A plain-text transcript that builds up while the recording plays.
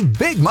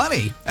Big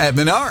money at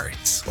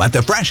Menards. Let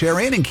the fresh air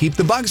in and keep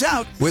the bugs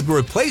out with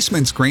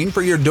replacement screen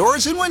for your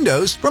doors and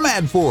windows from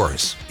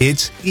AdForce.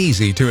 It's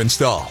easy to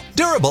install,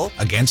 durable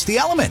against the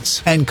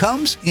elements, and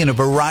comes in a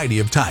variety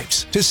of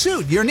types to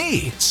suit your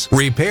needs.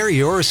 Repair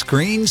your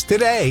screens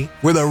today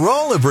with a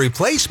roll of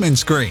replacement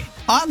screen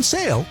on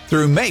sale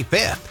through May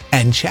 5th.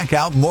 And check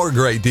out more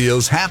great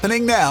deals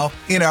happening now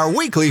in our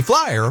weekly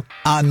flyer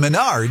on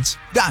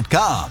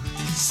Menards.com.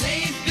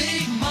 Save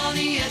big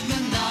money at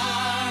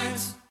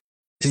Menards.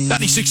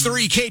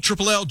 96.3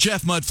 KLLL,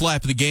 Jeff Mudflap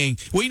of the gang.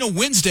 Well,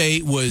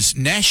 Wednesday was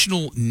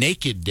National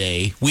Naked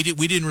Day. We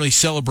didn't really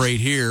celebrate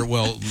here.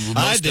 Well,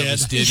 most of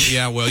us did.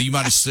 Yeah, well, you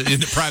might have in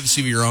the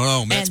privacy of your own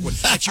home. That's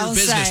your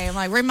business. Say,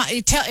 like,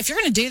 if you're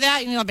going to do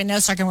that, you need to let me know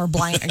so I can wear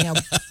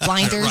blinders.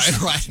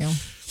 Right.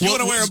 You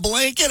want to wear a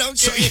blanket?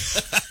 Okay.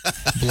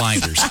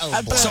 Blinders.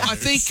 So I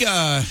think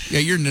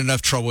you're in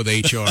enough trouble with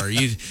HR.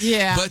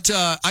 Yeah. But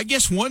I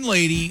guess one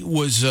lady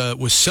was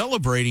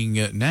celebrating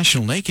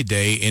National Naked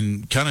Day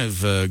and kind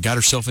of got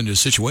herself into a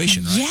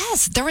situation, right?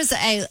 Yes. There was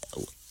a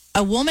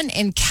woman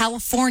in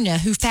California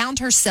who found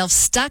herself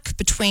stuck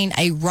between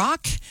a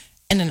rock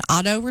and an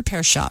auto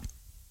repair shop.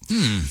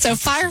 So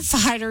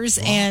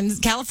firefighters in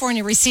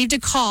California received a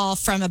call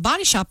from a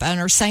body shop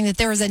owner saying that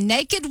there was a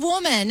naked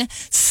woman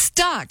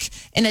stuck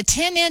in a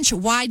 10-inch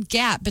wide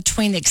gap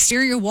between the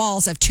exterior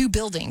walls of two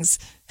buildings.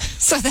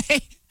 So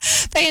they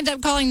ended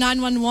up calling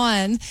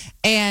 911,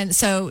 and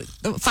so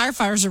the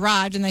firefighters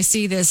arrived, and they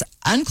see this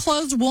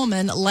unclothed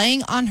woman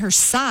laying on her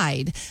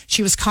side.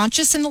 She was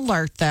conscious and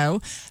alert,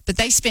 though, but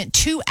they spent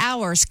 2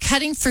 hours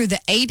cutting through the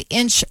 8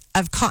 inches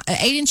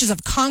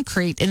of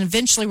concrete, and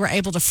eventually were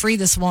able to free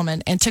this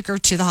woman and took her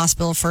to the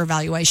hospital for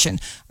evaluation.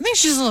 I think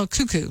she's a little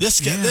cuckoo.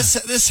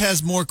 This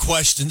has more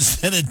questions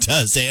than it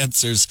does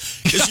answers.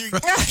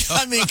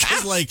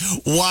 Because like,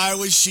 why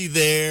was she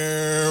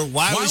there?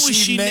 Why was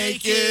she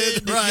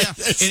naked? Right. Yeah.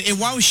 And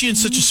why was she in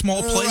such a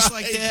small place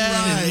like that?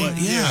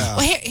 Right.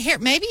 Well, here,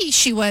 maybe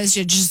she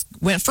just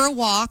went for a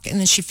walk, and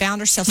then she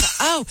found herself.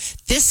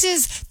 This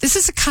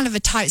is a kind of a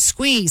tight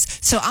squeeze.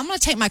 So I'm going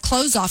to take my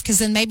clothes off because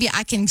then maybe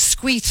I can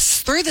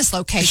squeeze through this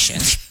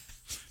location.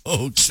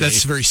 Okay.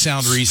 That's very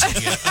sound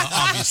reasoning,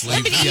 obviously.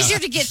 It'd be easier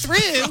to get through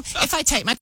if I take my